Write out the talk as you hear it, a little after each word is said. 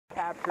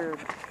capture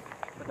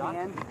the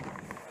can.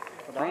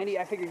 Randy,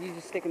 I figured you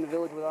just stick in the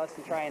village with us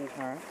and try and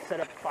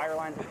set up fire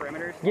lines and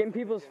perimeters. Get in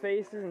people's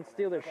faces and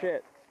steal their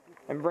shit.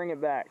 And bring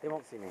it back. They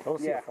won't see me. They'll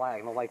see a flag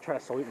and they'll like try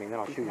to salute me and then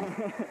I'll shoot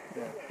them.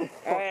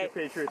 All right.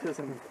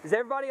 Patriotism. Does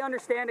everybody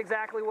understand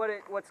exactly what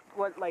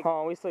like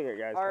oh, we still got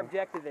guys. our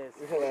objective is?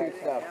 Shoot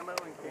stuff.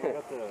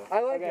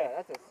 I like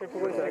that. That's a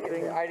simple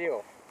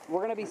ideal.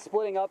 We're gonna be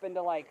splitting up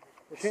into like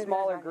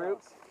smaller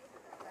groups.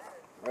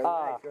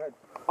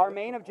 Our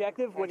main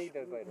objective, which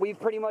we've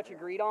pretty much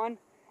agreed on,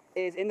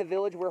 is in the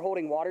village we're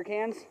holding water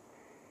cans,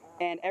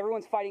 and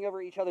everyone's fighting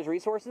over each other's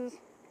resources.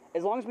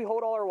 As long as we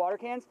hold all our water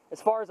cans,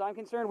 as far as I'm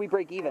concerned, we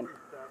break even.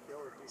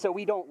 So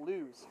we don't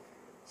lose.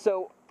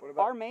 So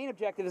our main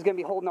objective is going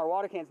to be holding our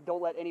water cans.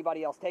 Don't let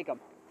anybody else take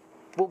them.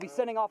 We'll be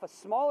sending off a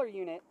smaller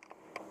unit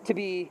to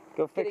be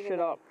go fix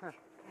shit up.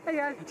 Hey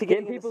guys, to get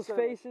in people's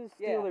faces,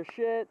 steal their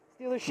shit,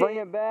 bring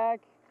it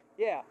back.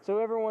 Yeah. So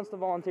whoever wants to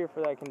volunteer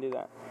for that can do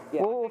that.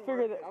 Yeah. We'll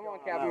figure that. I'm on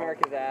Captain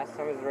America's ass.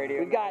 I'm his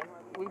radio.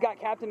 We've got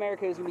Captain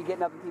America who's gonna be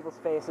getting up in people's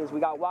faces. We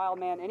got Wild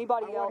Man.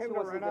 Anybody else who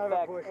wants to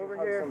defect over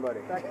here.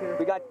 Back here.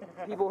 We got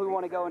people who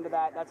want to go into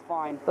that. That's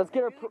fine. Let's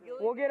get our.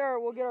 We'll get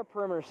our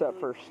perimeter set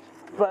first.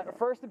 But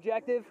first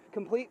objective,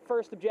 complete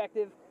first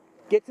objective,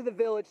 get to the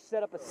village,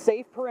 set up a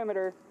safe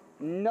perimeter.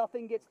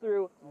 Nothing gets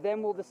through.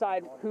 Then we'll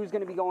decide who's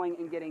going to be going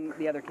and getting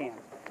the other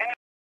cans.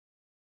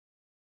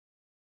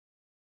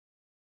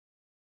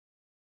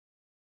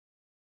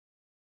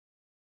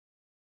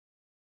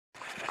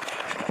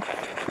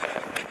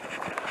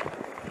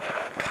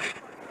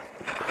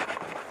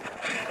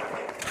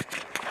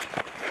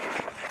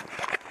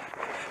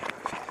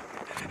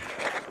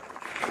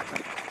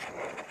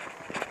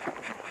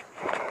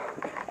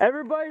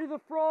 Everybody to the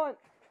front.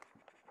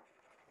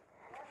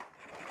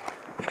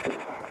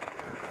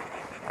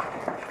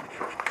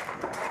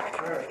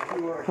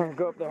 Here,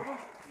 go up there.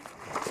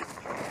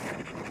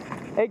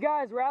 Hey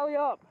guys, rally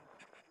up.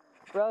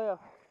 Rally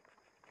up.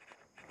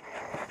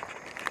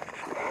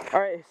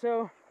 Alright,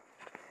 so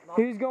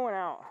who's going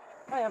out?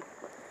 I am.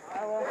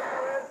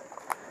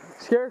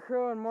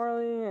 Scarecrow and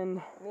Marley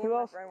and who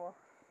else?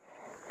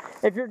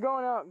 If you're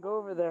going out, go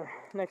over there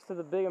next to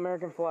the big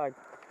American flag.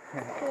 The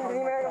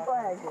American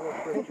flag.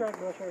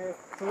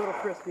 It's a little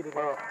frisky today.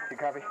 Oh, you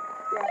copy?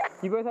 Yeah.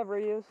 You both have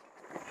radios?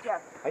 Yeah.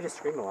 I just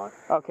scream a lot.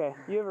 Okay,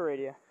 you have a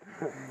radio.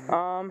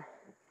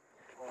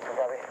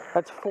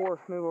 That's 4.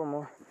 Move over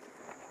more.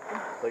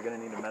 They're gonna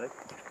need a medic?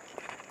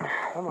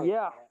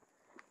 Yeah.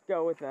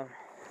 Go with them.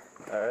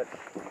 Alright.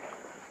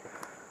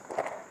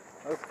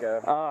 Let's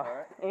go.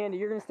 Alright. Andy,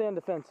 you're gonna stay on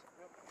defense.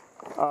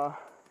 Hi,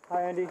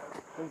 Andy.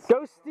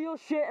 Go steal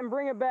shit and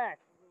bring it back.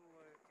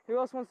 Who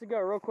else wants to go,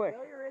 real quick?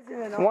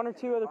 1 or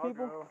 2 other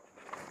people?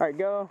 Alright,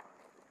 go.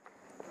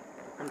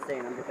 I'm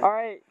staying. I'm defending.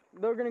 Alright,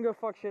 they're gonna go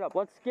fuck shit up.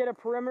 Let's get a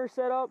perimeter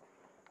set up.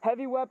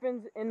 Heavy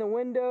weapons in the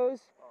windows.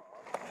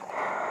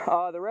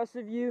 The rest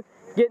of you,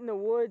 get in the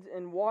woods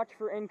and watch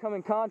for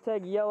incoming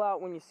contact. Yell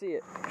out when you see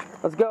it.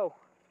 Let's go.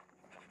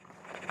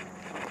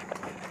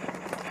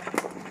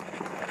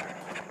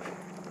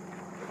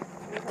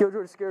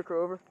 Killjoy to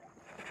Scarecrow, over.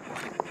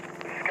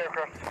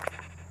 Scarecrow.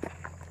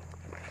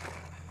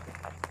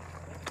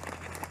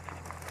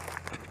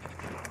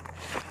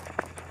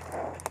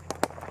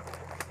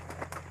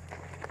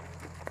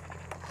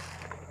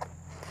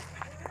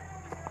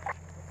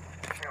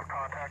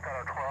 Contact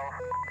out of 12.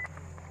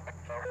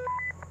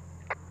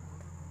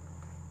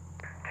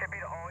 Chippy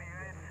to all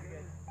units.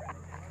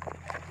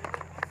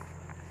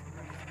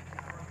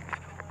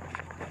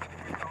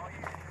 All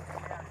units.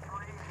 We have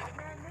 3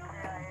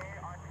 KIA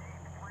on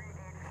team 3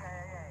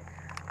 HKIA.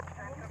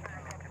 Send them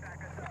back to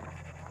back us up.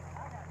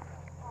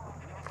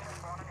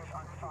 Morning is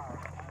under fire.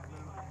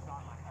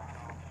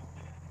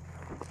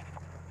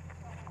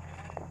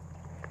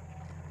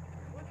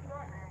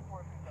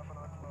 Reinforcements up and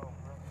on slow.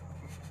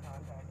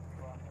 Contact.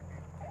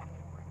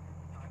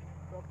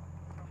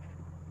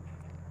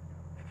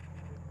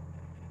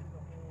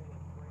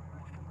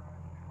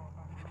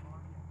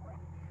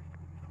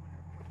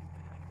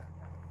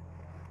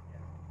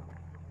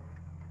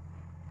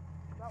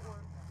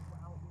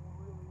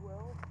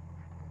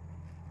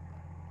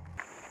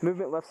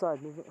 Movement left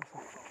side, movement left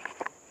side.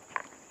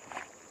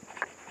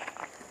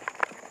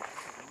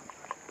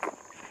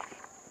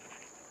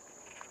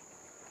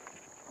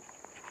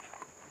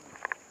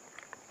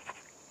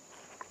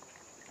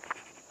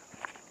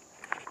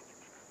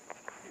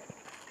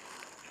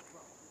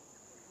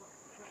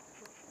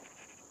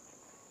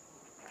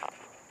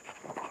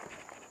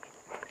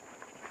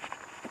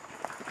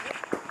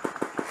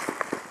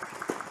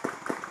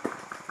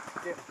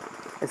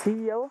 Is he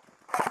yellow?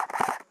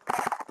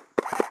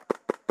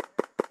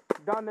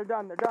 Done, they're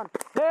done, they're done.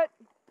 Hit!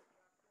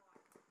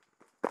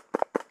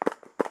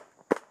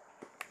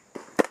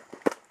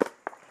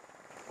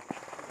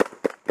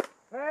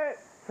 Hit!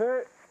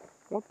 Hit!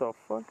 What the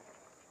fuck?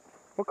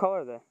 What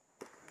color are they?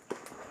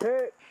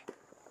 Hit!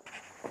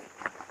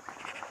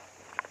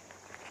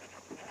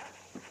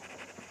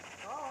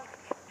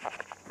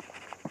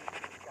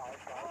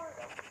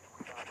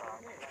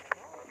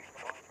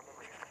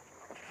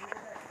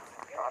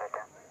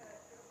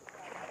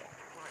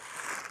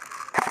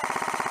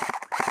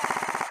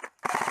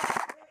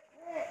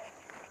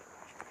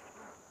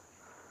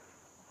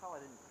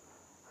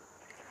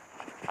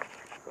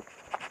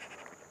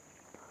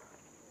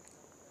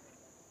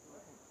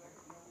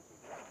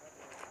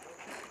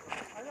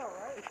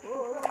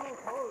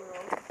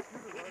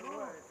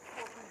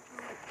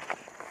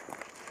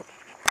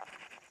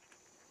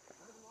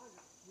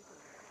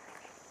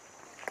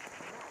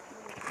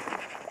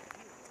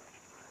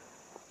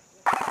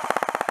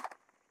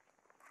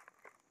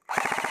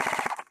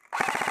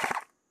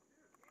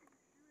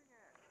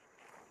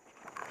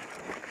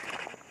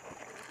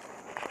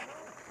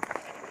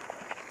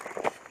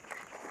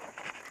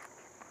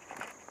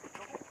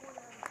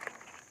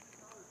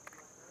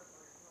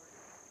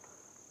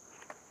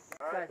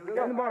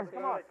 In the barn.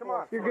 Come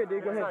on. You're good,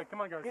 dude. Go ahead.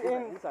 Come on, guys.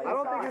 I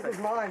don't think this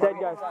is mine. Dead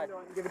guys.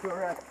 Give it to a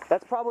ref.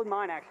 That's probably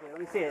mine, actually. Let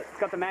me see it. It's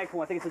got the mag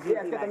pull. I think it's a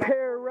GFP mag.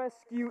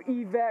 Pararescue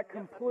evac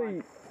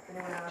complete.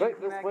 Wait,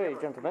 this way,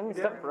 gentlemen.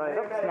 Step right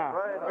up. Nah.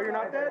 Oh, you're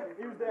not dead?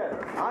 Who's dead?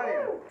 I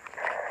am.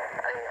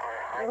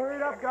 Hurry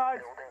it up,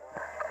 guys.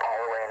 All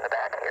the way in the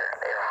back here.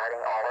 They are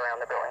hiding all around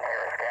the building. They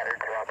are scattered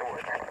throughout the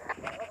woods.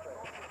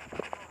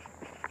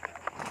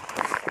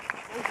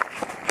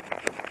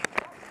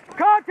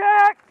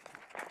 Contact!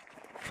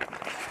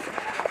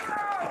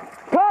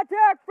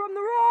 Contact from the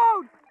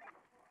road!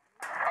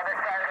 Other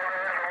side of the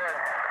road in the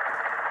woods.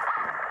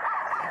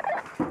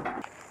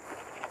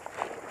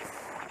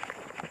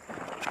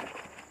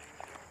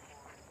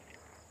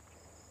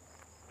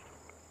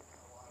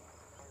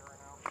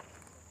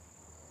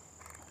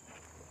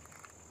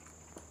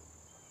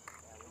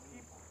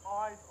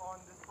 Eyes on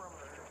this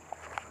perimeter.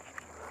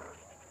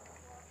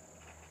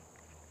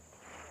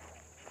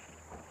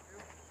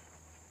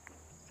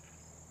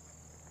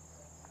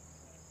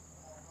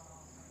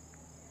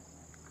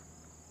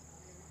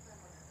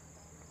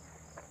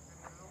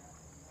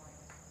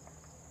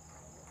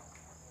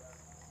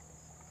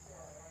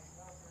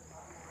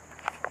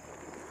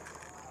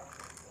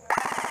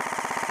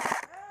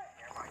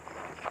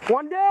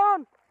 One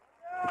down!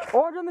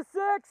 Orange on the 6!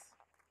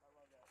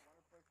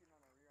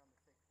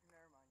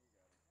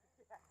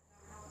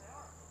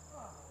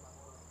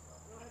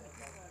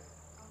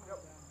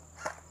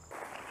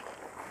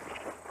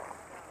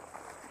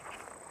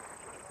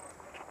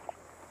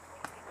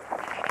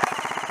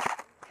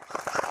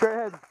 Straight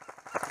ahead.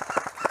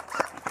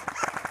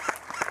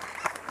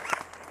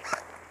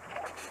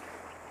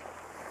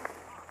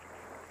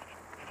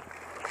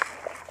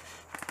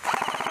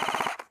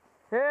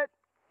 Hit!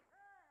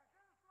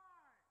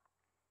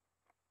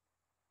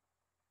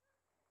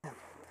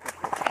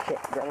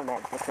 Grab him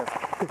on. Let's go.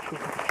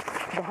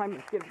 Behind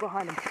him, get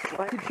behind him.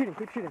 Keep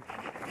shooting.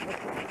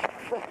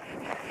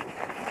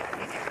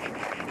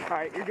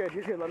 Alright, you're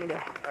good, let me go.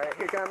 Alright,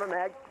 here comes my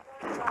mag.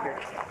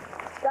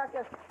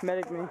 Doctor.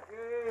 Medic me.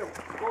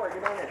 Corey,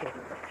 get on there.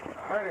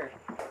 Hunter.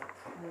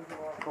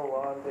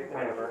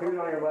 Who's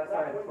on your left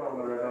side, the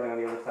building on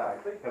the other side.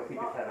 He'll keep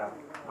his head up.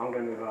 I'm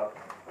gonna move up.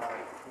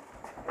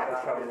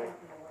 Just cover me.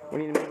 We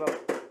need to move up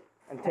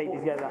and take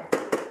these guys out.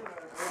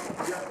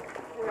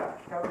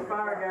 Cover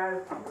fire,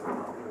 guys.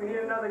 We need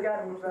another guy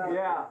to move out.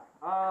 Yeah.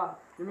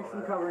 Give me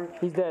some covering.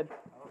 He's dead.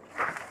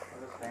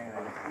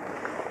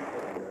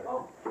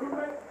 Oh,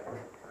 movement.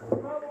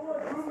 Come out of the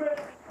woods, movement.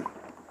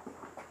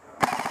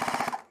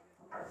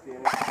 You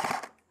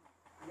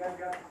guys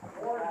got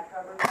more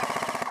covered.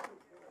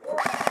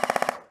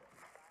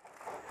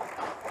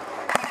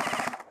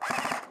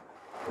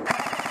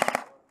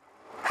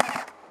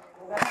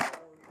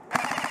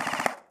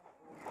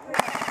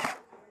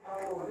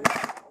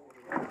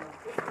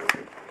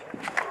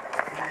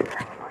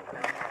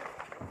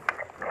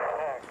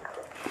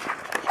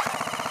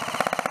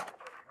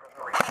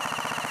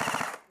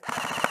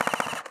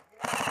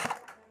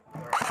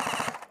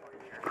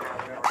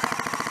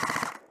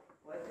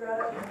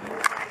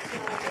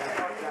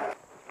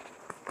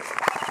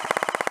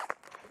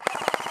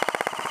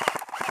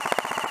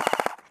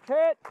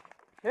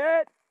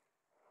 Hit!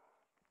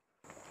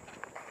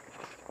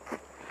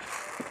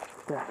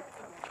 There.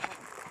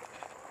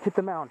 Hit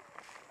the mound.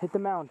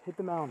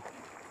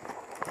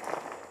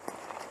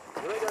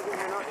 Really doesn't mean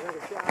you're not gonna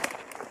get shot.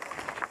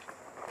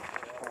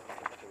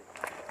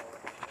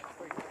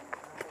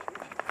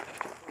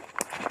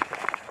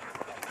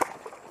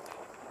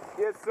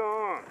 Get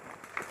some.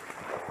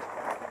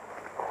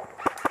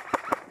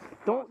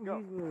 Don't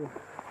use me.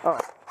 Oh.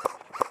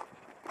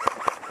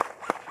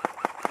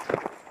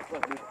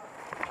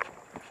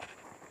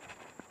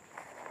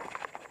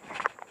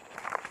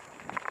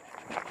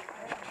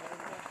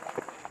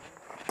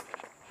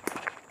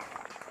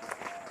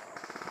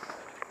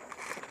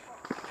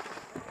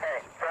 Hey,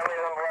 friendly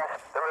on the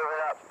left. They're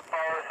moving up.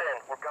 Follow us in.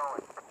 We're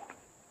going.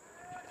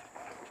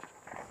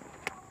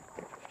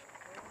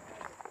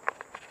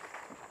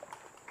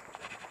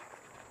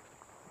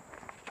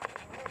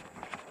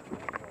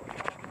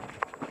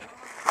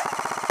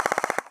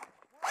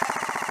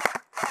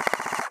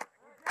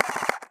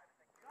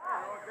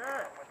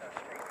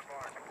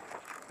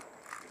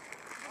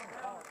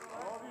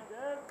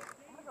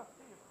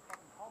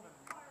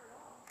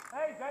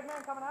 Hey, dead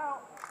man coming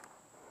out.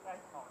 Yeah,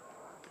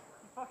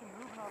 he's fucking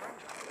moving already.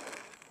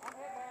 I'm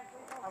hit, man.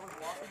 I was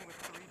walking with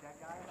 3 dead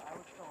guys. I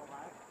was still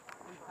alive.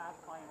 We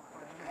passed by in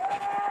front of me.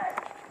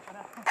 And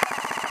I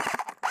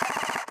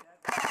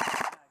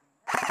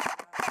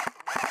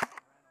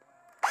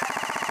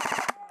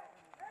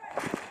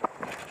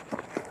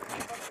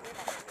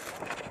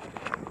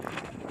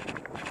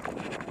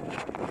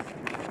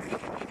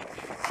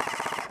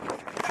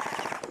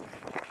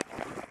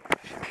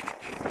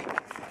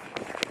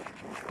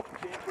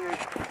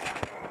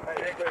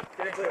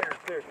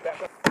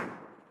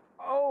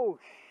Oh!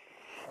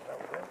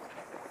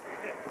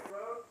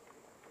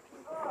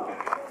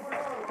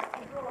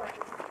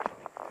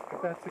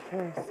 If that's the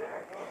case.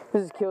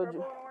 This is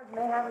killed.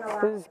 They have an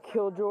alliance. This is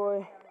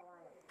Killjoy.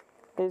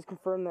 It is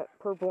confirmed that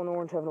purple and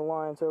orange have an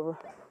alliance, over.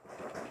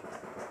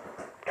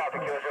 Copy,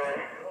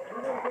 Killjoy.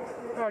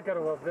 Oh, I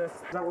gotta love this.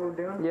 Is that what we're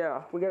doing?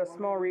 Yeah, we got a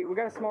small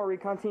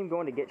recon team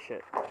going to get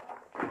shit.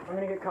 I'm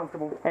gonna get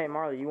comfortable. Hey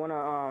Marley, you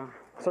wanna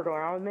circle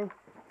around with me?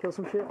 Kill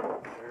some shit?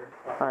 Sure.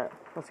 Alright,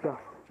 let's go.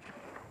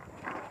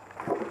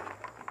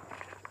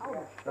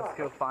 Let's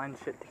go find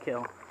shit to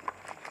kill.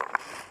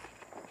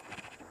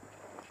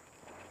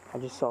 I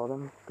just saw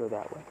them go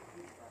that way.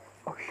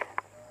 Oh shit.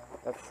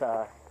 That's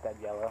dead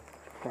yellow.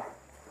 Yeah.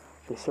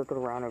 They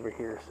circled around over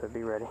here, so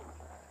be ready.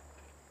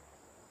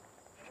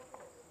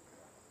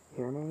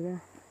 Hear them over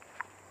there?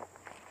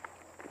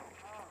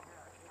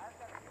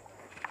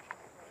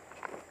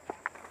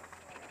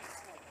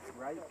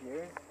 Right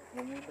here,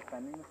 when you're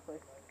defending this place,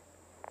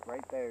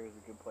 right there is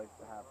a good place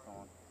to have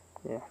someone.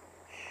 Yeah.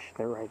 Shh,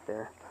 they're right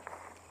there.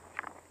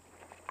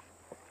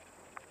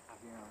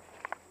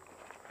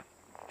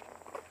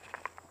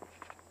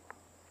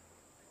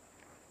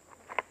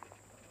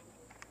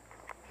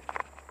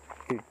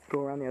 Dude,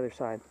 go around the other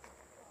side.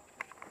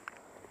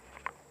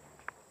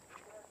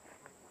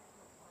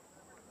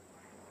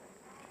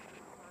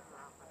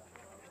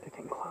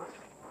 Sticking close.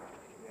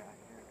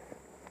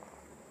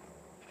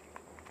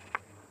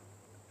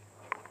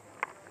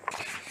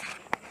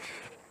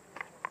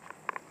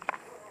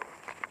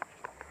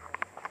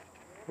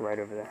 Right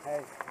over there.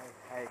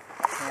 Hey,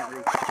 can't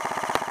reach.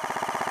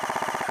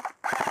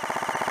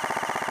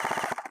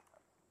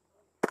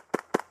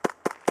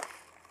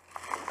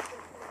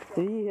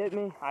 Did he hit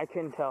me? I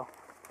couldn't tell.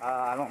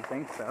 I don't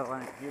think so. I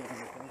didn't hear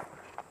anything.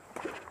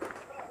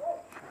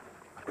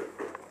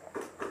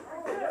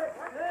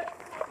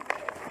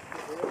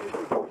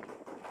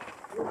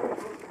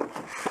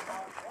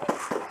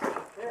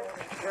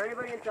 Is there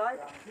anybody inside?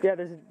 Yeah,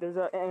 there's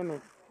an enemy.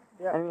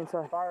 Yeah. Enemy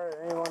inside. Fire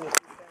anyone that's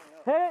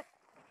Hit it!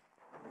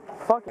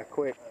 Fuck it.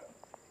 quick.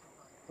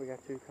 We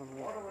got two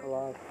coming up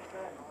alive.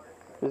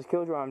 This is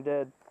Killjoy, I'm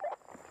dead.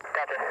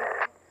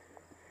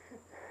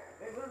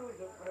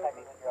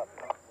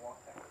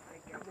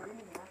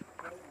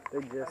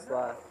 They just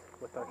left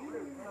with our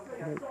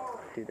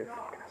Dude, they're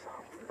fucking us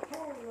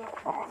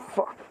up. Oh,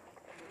 fuck.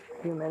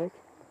 You a medic?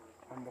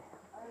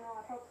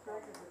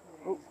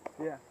 Oh,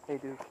 yeah. Hey,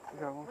 dude. We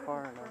got one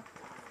fire now.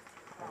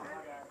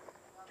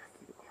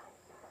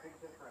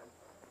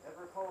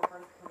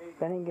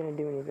 That ain't gonna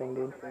do anything,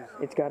 dude.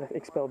 It's gotta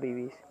expel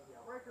BBs.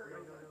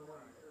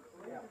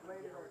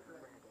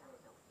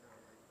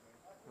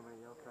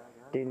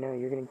 Dude, no,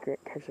 you're gonna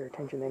catch their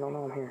attention. They don't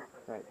know I'm here.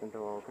 Right, then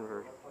they'll all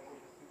converge.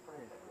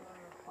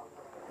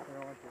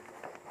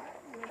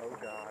 Oh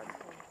god.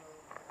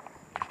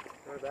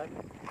 We're back.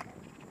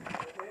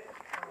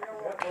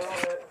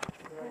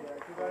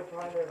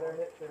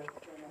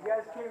 You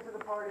guys came to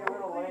the party a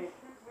little late.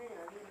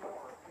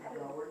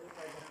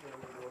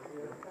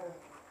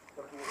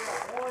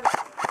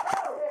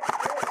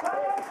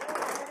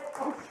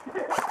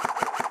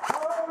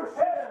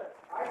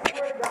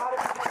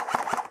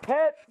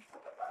 Hit!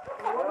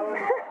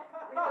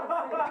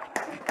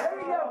 There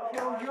you go,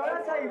 Killjoy.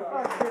 That's how you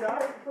fucked it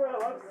up.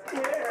 Bro, I'm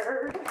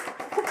scared.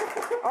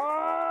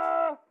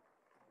 Ah!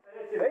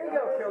 There you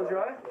go,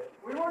 Killjoy.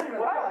 We weren't even.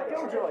 Wow,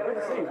 Killjoy. Good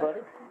to see you,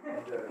 buddy.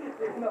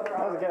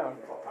 How's it going?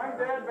 I'm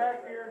dead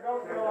back here.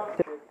 Don't go.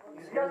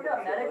 You guys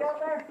got a medic out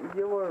there?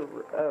 You were.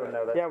 Oh,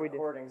 no, that's Yeah, we a did.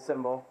 recording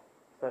symbol.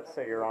 Let's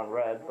say you're on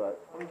red, but.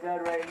 I'm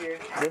dead right here.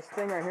 This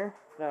thing right here?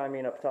 No, I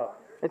mean up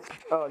top. It's.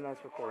 Oh, no,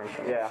 it's recording.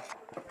 Yeah.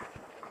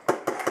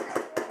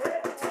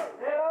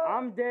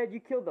 I'm dead. You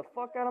killed the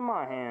fuck out of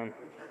my hand.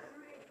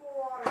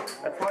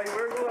 That's why you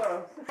wear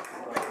gloves.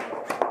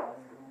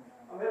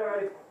 I'm dead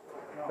already.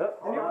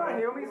 Oh, You want to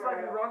heal me so I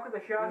can rock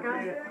with a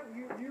shotgun?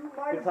 You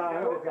might. Good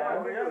time, good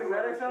time. We got any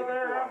medics out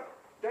there?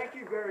 Thank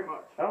you very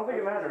much. I don't think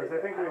it matters. I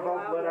think we've all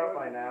bled out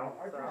by now.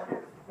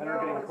 And are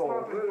getting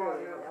cold.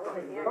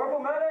 Purple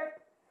medic!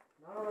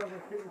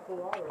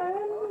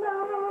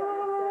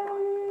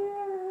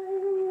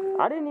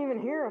 I didn't even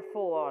hear a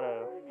full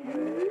auto.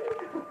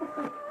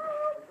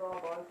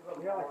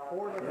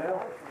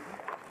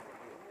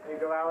 There you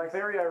go, Alex.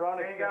 Very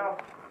ironic. There you go.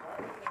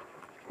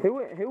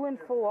 Who went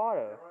full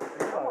auto?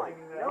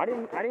 I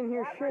didn't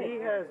hear shit. He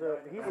has a.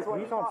 He's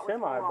on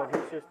semi,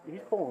 but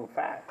he's pulling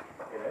fat.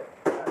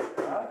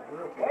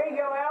 There you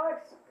go,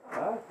 Alex!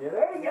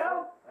 There you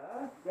go!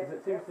 Is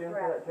it too soon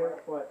for that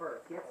joke? What?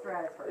 Get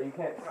Stratus first. You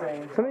can't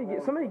sing.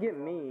 Somebody get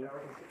me.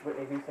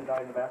 Whitney Houston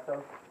died in the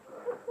bathtub.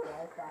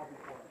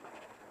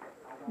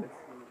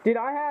 Dude,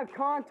 I have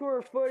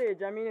contour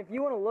footage. I mean, if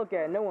you want to look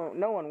at it, no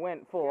one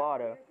went full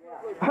auto.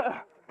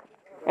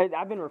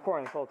 I've been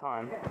recording this whole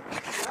time.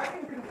 I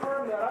can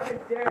confirm that I've been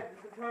dead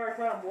this entire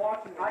time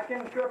watching. I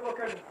can triple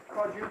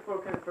quadruple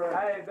confirm.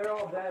 Hey, they're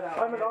all dead out.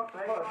 I'm an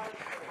octopus.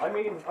 I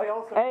mean, I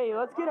also. Hey,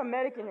 let's get a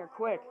medic in here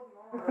quick.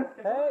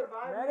 Hey,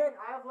 medic!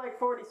 I have like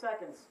 40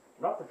 seconds.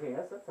 Not the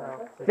penis. That's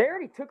not. They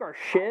already took our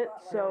shit,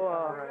 so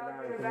Right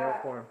now, you can yell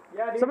for him.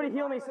 Yeah, dude, somebody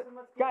heal me.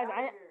 Guys,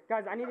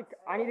 I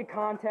need to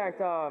contact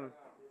I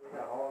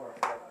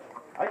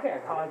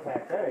can't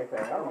contact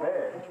anything. I'm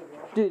dead.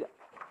 dude.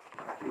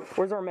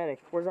 Where's our medic?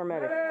 Where's our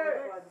medic?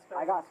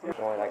 I got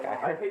Boy, that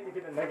guy.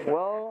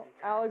 Well,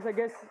 Alex, I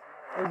guess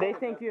they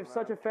think you have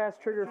such a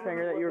fast trigger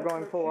finger that you were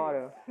going full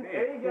auto.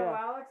 There you go,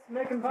 Alex.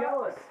 Make him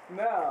jealous.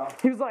 No.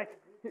 He was like,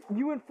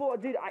 you went full,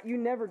 dude. You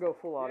never go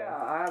full auto. Yeah,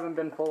 I haven't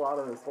been full out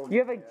of this whole. You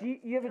have a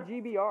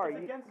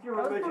GBR. Against your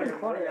religion.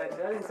 Funny, that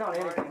didn't sound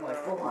anything like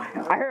full on.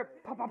 I heard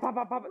pop, pop, pop,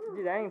 pop, pop.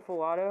 Dude, that ain't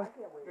full auto.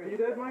 You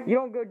did, Mike? You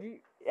don't go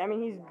I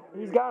mean,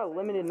 he's got a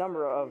limited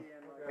number of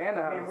And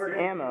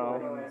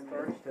ammo.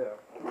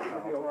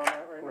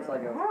 It's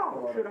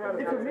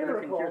a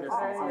miracle.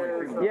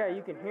 Yeah,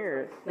 you can hear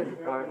it.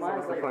 Alright, so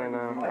what's the plan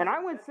now? And I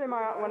went semi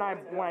when I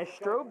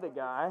strobed the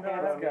guy.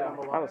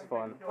 That was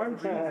fun.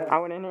 I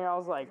went in here. I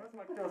was like,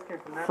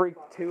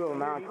 freaked 2 of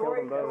them out, killed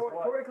them both.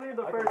 Corey cleared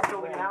the first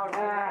building, and now it's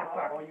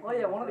Oh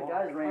yeah, one of the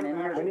guys ran in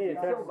here. He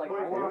killed like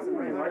 4 of us and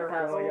ran right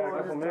past him.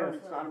 Just turned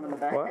and shot him in the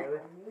back. What?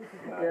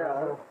 Yeah,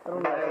 I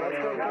don't know.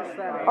 Let's go catch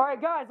that. All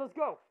right, guys, let's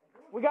go.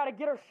 We got to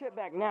get our shit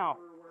back now.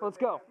 Let's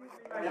go.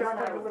 Which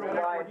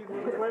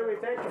way do we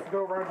take? Just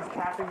go around just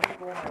passing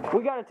people.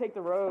 We got to take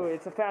the road.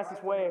 It's the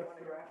fastest way.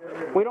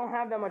 We don't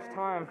have that much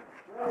time.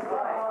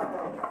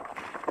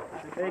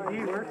 Hey,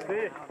 D, where's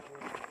fish?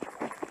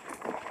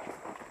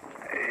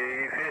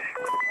 Hey, fish.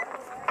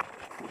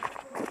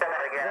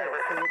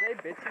 Were they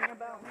bitching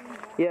about me?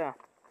 Yeah.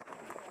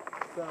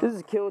 This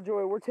is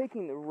Killjoy. We're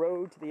taking the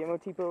road to the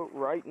MOT boat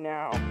right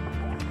now.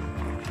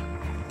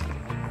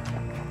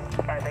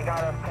 Alright, they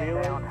got us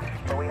pinned down,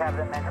 but we have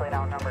them mentally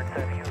outnumbered,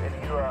 so if we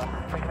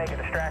can make a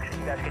distraction,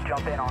 you guys could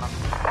jump in on them.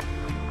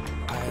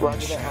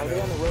 Roger that. Are they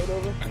on the road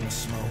over?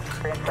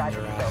 They're inside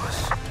the depot.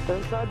 They're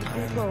inside the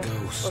depot.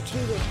 Let's do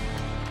this.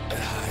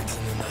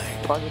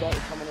 Roger that.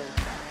 We're coming in.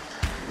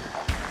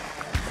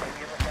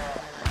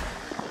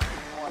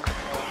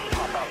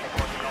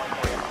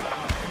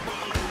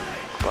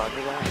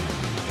 Roger that.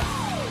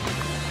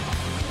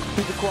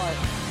 Keep it quiet.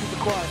 Keep it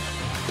quiet.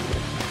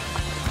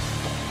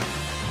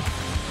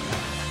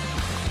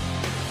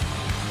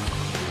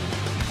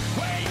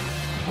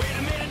 Wait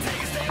a minute,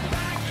 take a step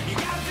back. You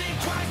gotta think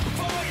twice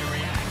before you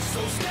react. So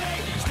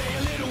stay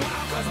a little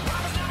while, cause the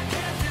promise not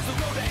kept is the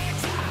road to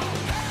exile.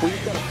 We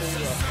just gotta pull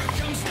it up.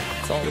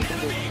 That's all we can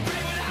do.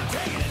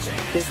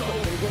 This is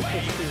pretty good.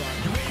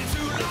 You waited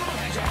too long,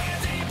 had your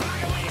hands in your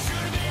pocket when you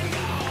should have been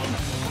gone.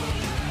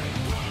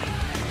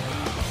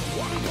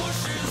 One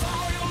push is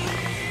all you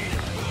need.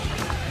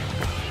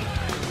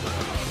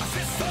 A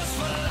sister's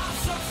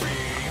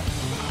philosophy.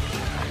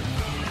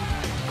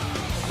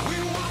 We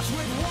watch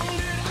with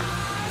wounded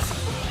eyes.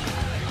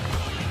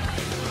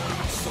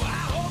 So I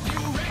hope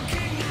you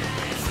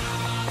recognize the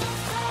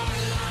front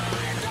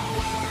line. Don't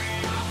worry,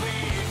 I'll be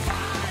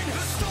fine.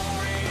 The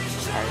story's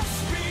just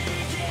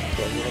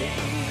beginning.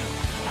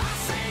 I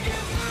say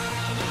goodbye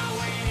to my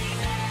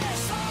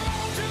weakness,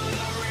 on to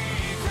the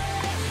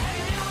regret.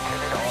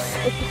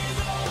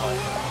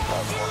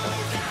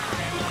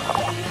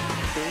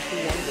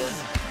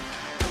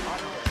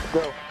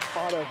 Go.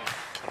 Auto.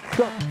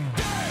 Go.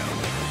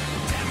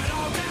 Damn it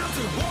all down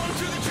to one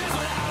to the chest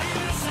without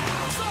even a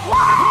sound. So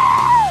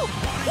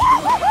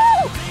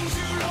things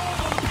you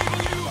love are the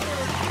people you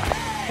hurt.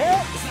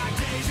 It's like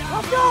deja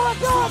vu.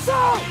 Let's go.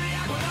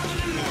 But nothing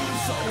to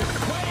lose. So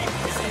wait,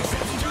 it's an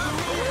exception to the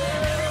rule.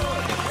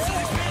 Everyone else is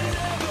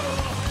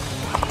expendable.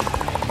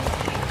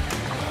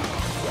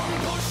 One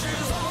push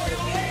is all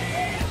you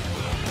need.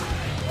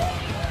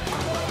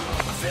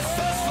 A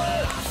sister's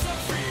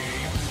philosophy.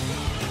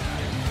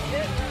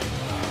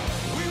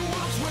 We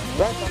watch with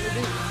That's on the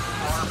beat.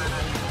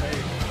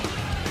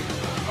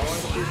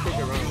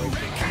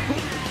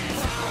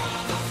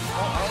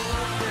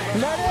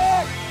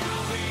 Medic!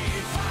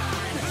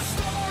 the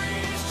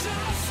story's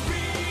just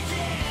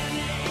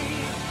beginning.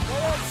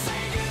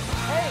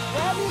 Hey,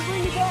 grab me and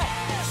bring me back.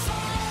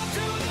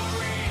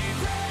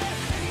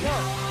 No.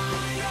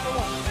 Come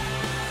on.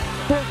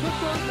 Here, get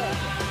going back.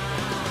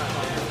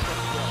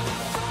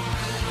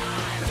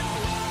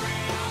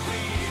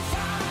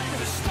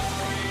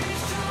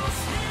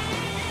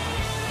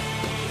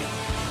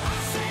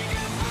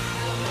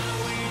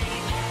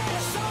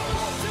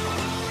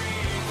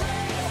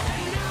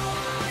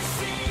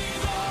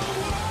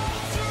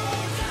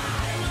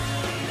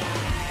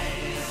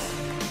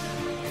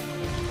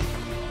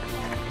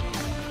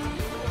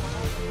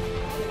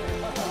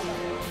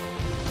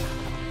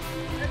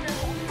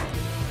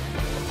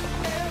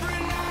 Every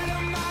night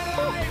of my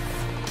life,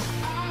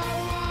 I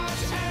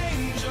watch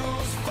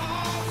angels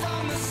fall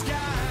from the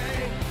sky.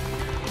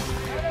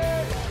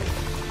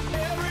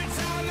 Every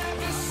time that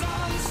the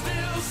sun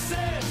still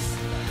sets,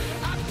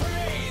 I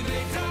pray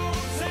they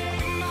don't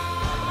take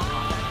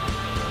mine.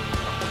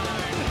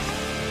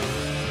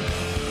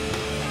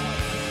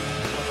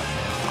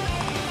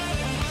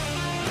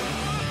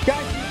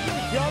 Guys, you see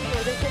the jump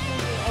or they taking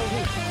me? Oh,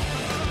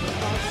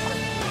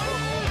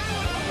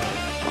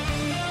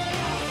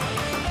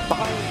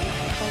 behind you.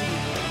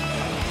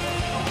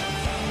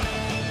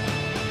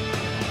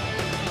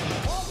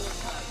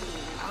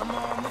 I'm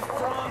on the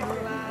front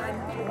line,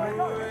 don't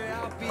worry,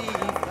 I'll be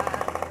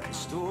fine. The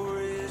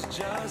story's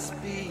just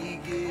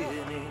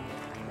beginning.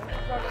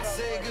 I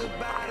say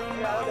goodbye to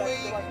my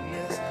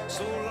weakness,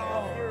 so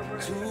long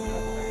to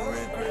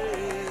regret.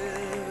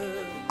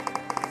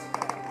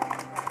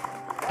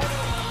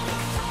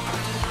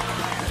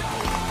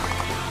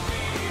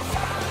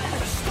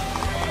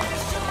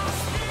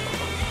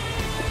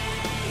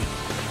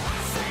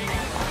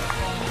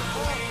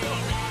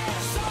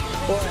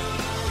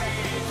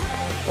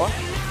 What?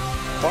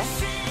 What?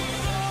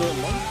 Doing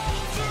what?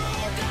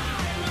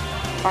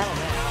 I don't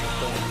know.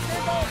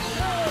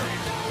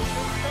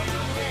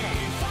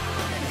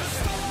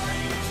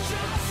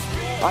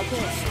 I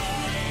can't.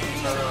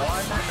 1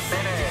 minute.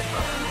 1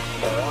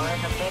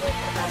 minute.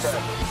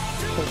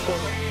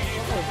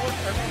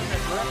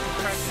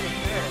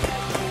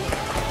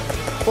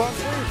 Well, I'm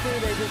pretty sure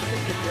they just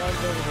took the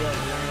drugs over the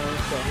other, you know,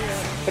 so.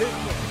 But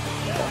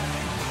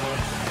it's,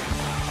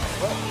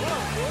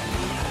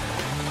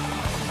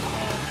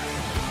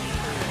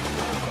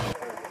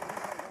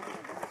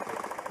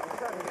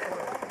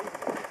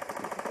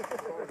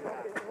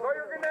 Throw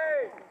your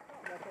grenade!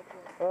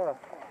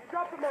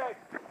 Drop the mag!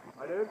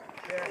 I did?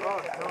 Yeah.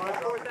 Oh, no, it's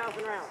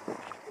 4,000 rounds.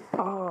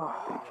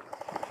 oh.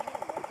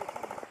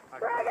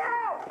 Drag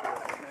out!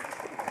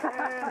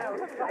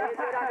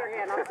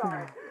 I'm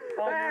sorry.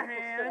 On your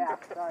hand.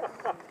 Should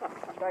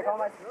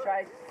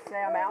I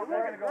say I'm out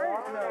there? Gonna go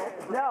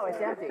off? No, it's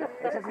empty.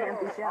 It's just an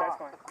empty shell. That's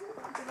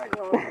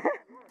fine.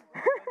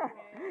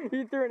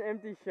 He threw an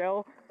empty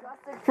shell.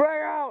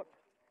 Frag out!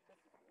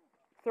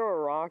 Throw a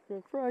rock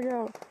and frag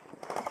out.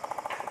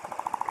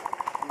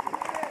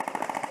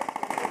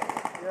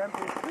 You're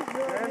empty.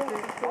 You're empty.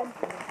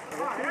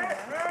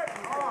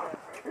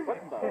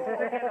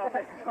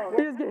 He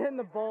just get hit in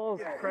the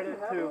balls. Credit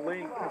to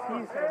Link, because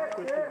he's had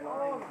twisted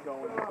lines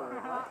going for.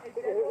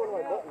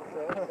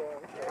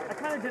 I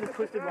kind of did a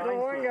twisted lines. The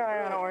one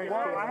guy on orange.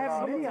 Well, I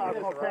have me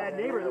a bad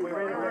neighbor that we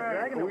raided Red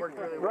Dragon that worked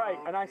really well. Right,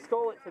 and I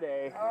stole it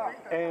today,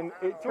 and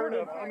it turned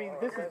into. I mean,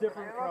 this is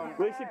different from.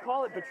 They should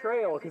call it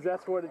betrayal, because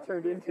that's what it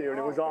turned into, and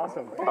it was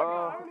awesome.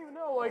 I don't even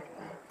know, like.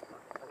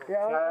 10,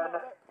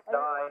 9,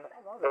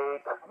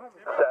 8,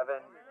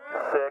 7,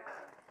 6,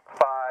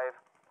 5,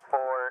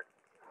 4,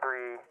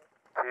 3,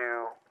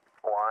 2,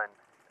 1.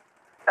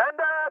 And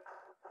that's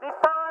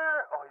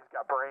ceasefire! Oh, he's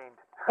got brained.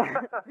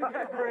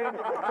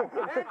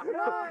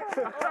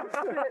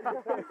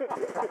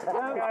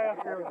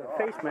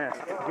 Face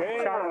mask.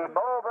 Game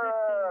over!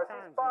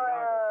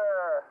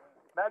 Ceasefire!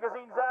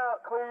 Magazines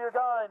out, clear your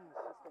guns.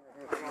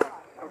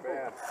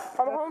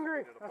 I'm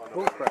hungry. That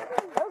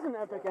was an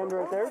epic end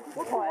right there.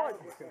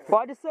 Well,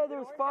 I just said there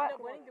was 5.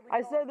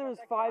 I said there was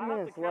 5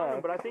 minutes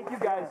left. But I think you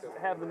guys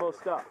have the most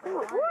stuff.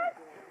 What?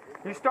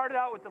 You started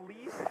out with the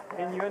least,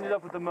 and you ended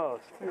up with the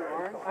most.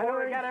 I know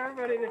we got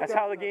everybody to That's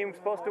how the game's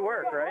supposed to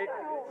work, right?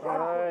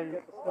 I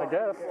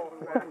guess.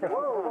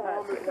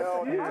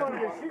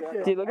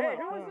 Dude, look Hey, at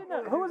my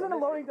who was in the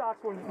loading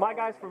docks when my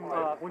guys from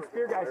when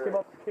Spear guys came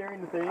up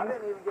carrying the things?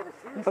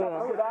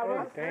 Oh,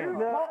 yeah. Damn.